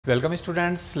Welcome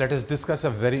students, let us discuss a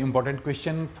very important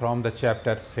question from the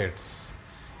chapter sets,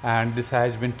 and this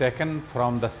has been taken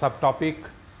from the subtopic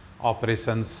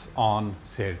operations on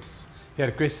sets.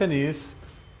 Here question is,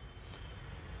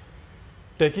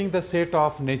 taking the set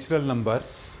of natural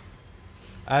numbers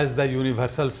as the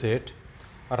universal set,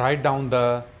 write down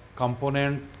the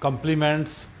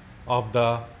complements of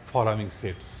the following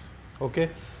sets.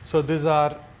 Okay, so these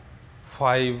are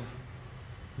 5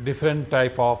 different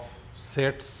type of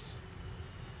sets,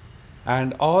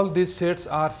 and all these sets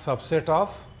are subset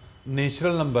of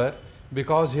natural number,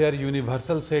 because here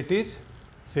universal set is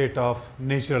set of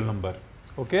natural number.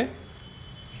 Okay,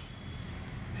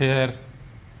 here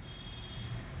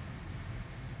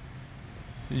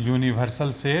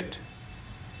universal set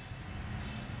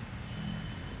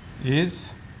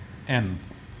is n,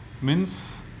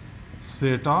 means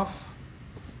set of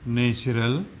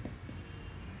natural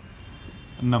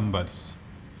numbers.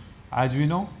 As we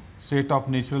know, set of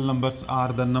natural numbers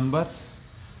are the numbers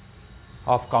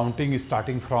of counting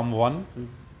starting from 1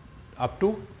 up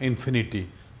to infinity.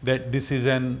 That this is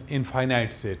an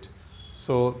infinite set.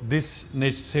 So this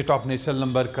set of natural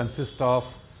number consists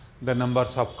of the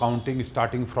numbers of counting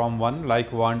starting from 1,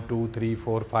 like 1, 2, 3,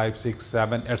 4, 5, 6,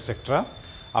 7, etc.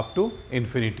 up to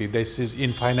infinity. This is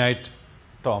infinite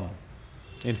term.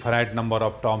 Infinite number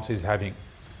of terms is having.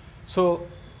 So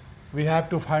we have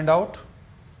to find out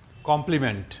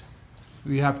complement.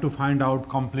 We have to find out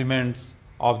complements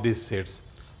of these sets.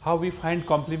 How we find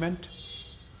complement?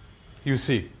 You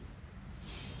see,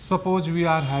 suppose we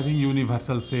are having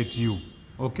universal set U,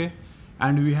 okay,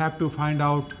 and we have to find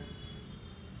out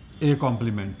a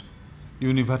complement.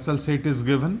 Universal set is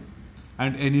given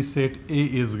and any set A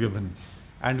is given,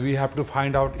 and we have to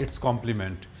find out its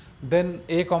complement. Then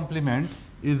A complement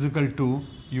is equal to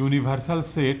universal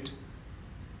set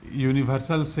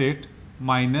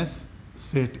minus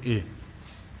set A.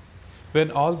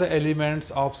 When all the elements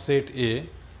of set A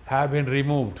have been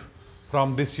removed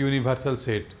from this universal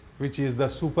set, which is the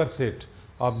superset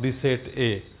of the set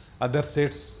A, other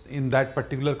sets in that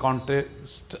particular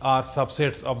context are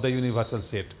subsets of the universal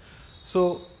set.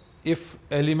 So if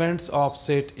elements of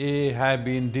set A have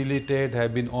been deleted,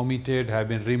 have been omitted, have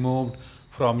been removed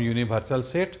from universal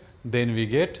set, then we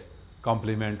get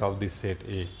complement of this set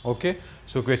A. Okay,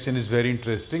 so question is very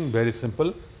interesting, very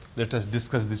simple. Let us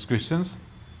discuss these questions.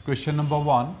 Question number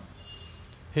 1,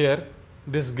 here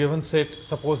this given set,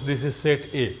 suppose this is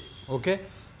set A. Okay,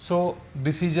 so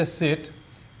this is a set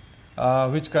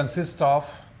which consists of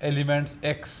elements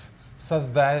x,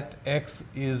 such that x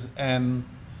is an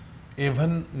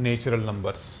even natural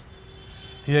numbers.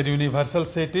 Here universal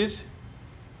set is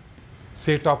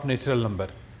set of natural number.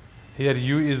 Here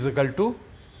U is equal to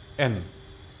n.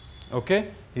 Okay,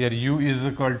 here U is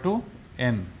equal to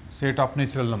n, set of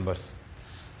natural numbers.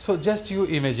 So just you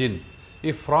imagine,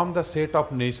 if from the set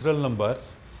of natural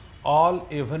numbers all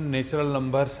even natural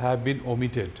numbers have been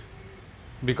omitted,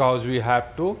 because we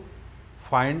have to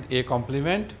find a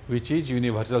complement which is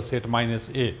universal set minus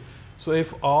A. So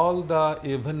if all the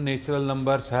even natural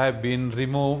numbers have been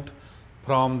removed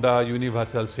from the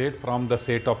universal set, from the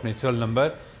set of natural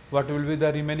number, what will be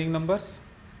the remaining numbers?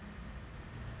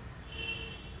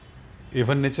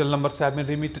 Even natural numbers have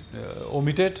been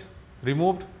omitted,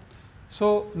 removed.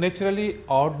 So naturally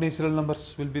odd natural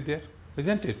numbers will be there,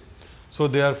 isn't it? So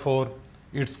therefore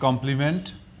its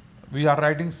complement, we are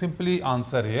writing simply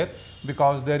answer here,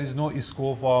 because there is no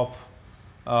scope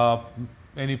of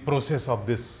any process of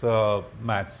this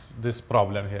maths, this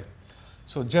problem here.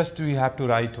 So just we have to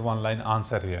write one line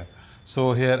answer here.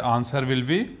 So here answer will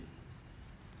be,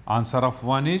 answer of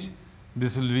 1 is,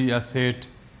 this will be a set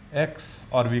x,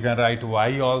 or we can write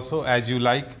y also as you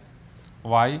like,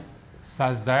 y,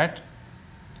 such that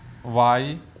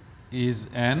y is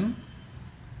an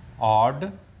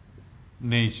odd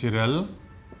natural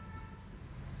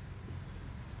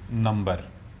number.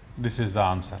 This is the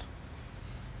answer.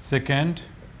 Second,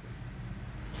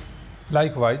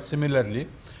 likewise similarly,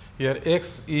 here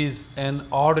x is an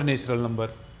odd natural number.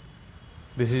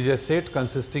 This is a set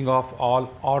consisting of all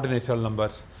odd natural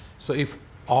numbers. So if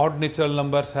odd natural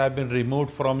numbers have been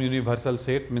removed from universal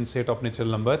set, means set of natural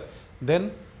number,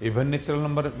 then even natural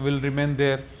number will remain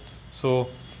there. So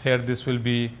here this will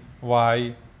be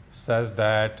y, such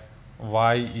that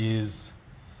y is,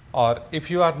 or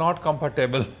if you are not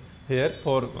comfortable here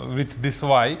with this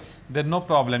y, then no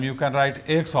problem, you can write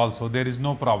x also, there is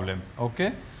no problem.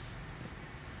 Okay,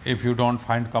 if you don't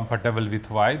find comfortable with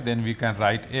y, then we can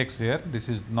write x here, this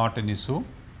is not an issue.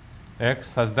 X,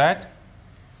 such that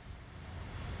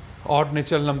odd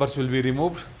natural numbers will be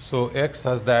removed. So x,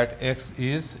 such that x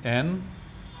is an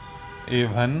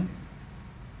even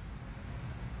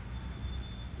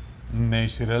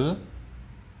natural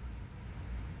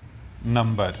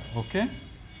number. Okay,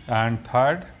 and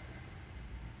third,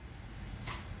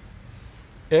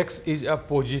 x is a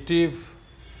positive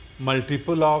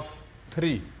multiple of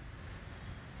 3.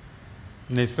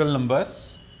 Natural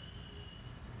numbers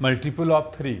multiple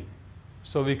of 3.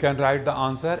 So we can write the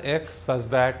answer x such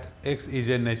that x is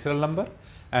a natural number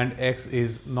and x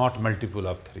is not multiple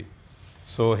of 3.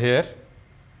 So here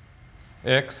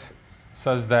x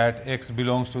such that x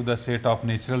belongs to the set of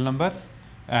natural number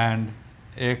and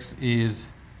x is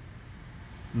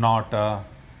not a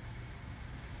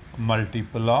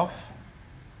multiple of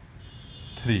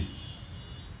 3.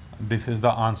 This is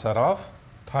the answer of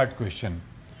third question.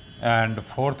 And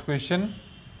fourth question,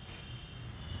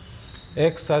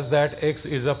 x such that x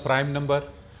is a prime number.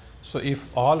 So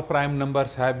if all prime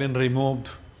numbers have been removed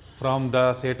from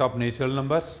the set of natural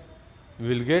numbers, we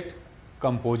will get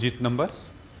composite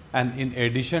numbers, and in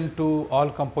addition to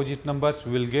all composite numbers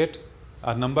we will get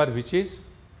a number which is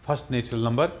first natural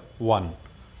number 1.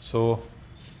 So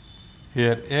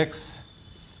here x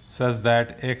such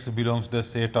that x belongs to the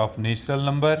set of natural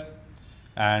number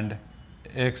and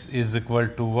x is equal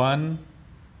to 1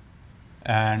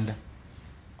 and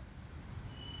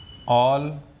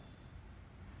all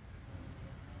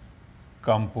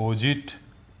composite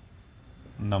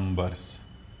numbers.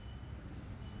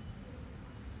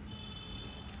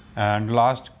 And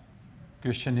last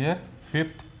question here,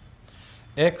 fifth,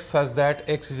 x such that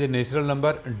x is a natural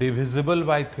number divisible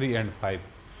by 3 and 5.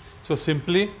 So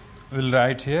simply we will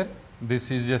write here,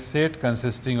 this is a set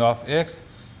consisting of x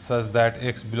such that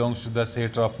x belongs to the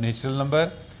set of natural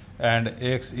number and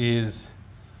x is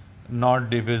not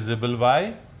divisible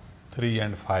by 3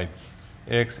 and 5.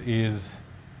 X is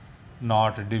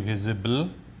not divisible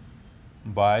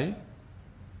by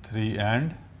 3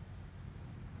 and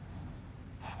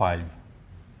 5.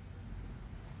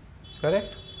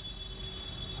 Correct?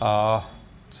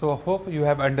 So hope you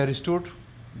have understood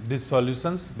these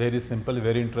solutions. Very simple,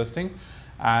 very interesting,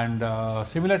 and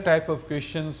similar type of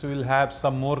questions we will have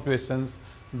some more questions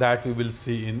that we will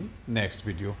see in next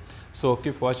video. So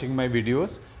keep watching my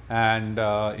videos and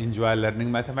enjoy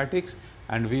learning mathematics.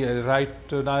 And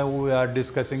right now we are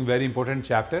discussing very important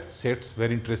chapter, sets,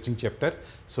 very interesting chapter.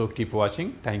 So keep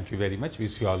watching. Thank you very much.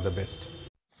 Wish you all the best.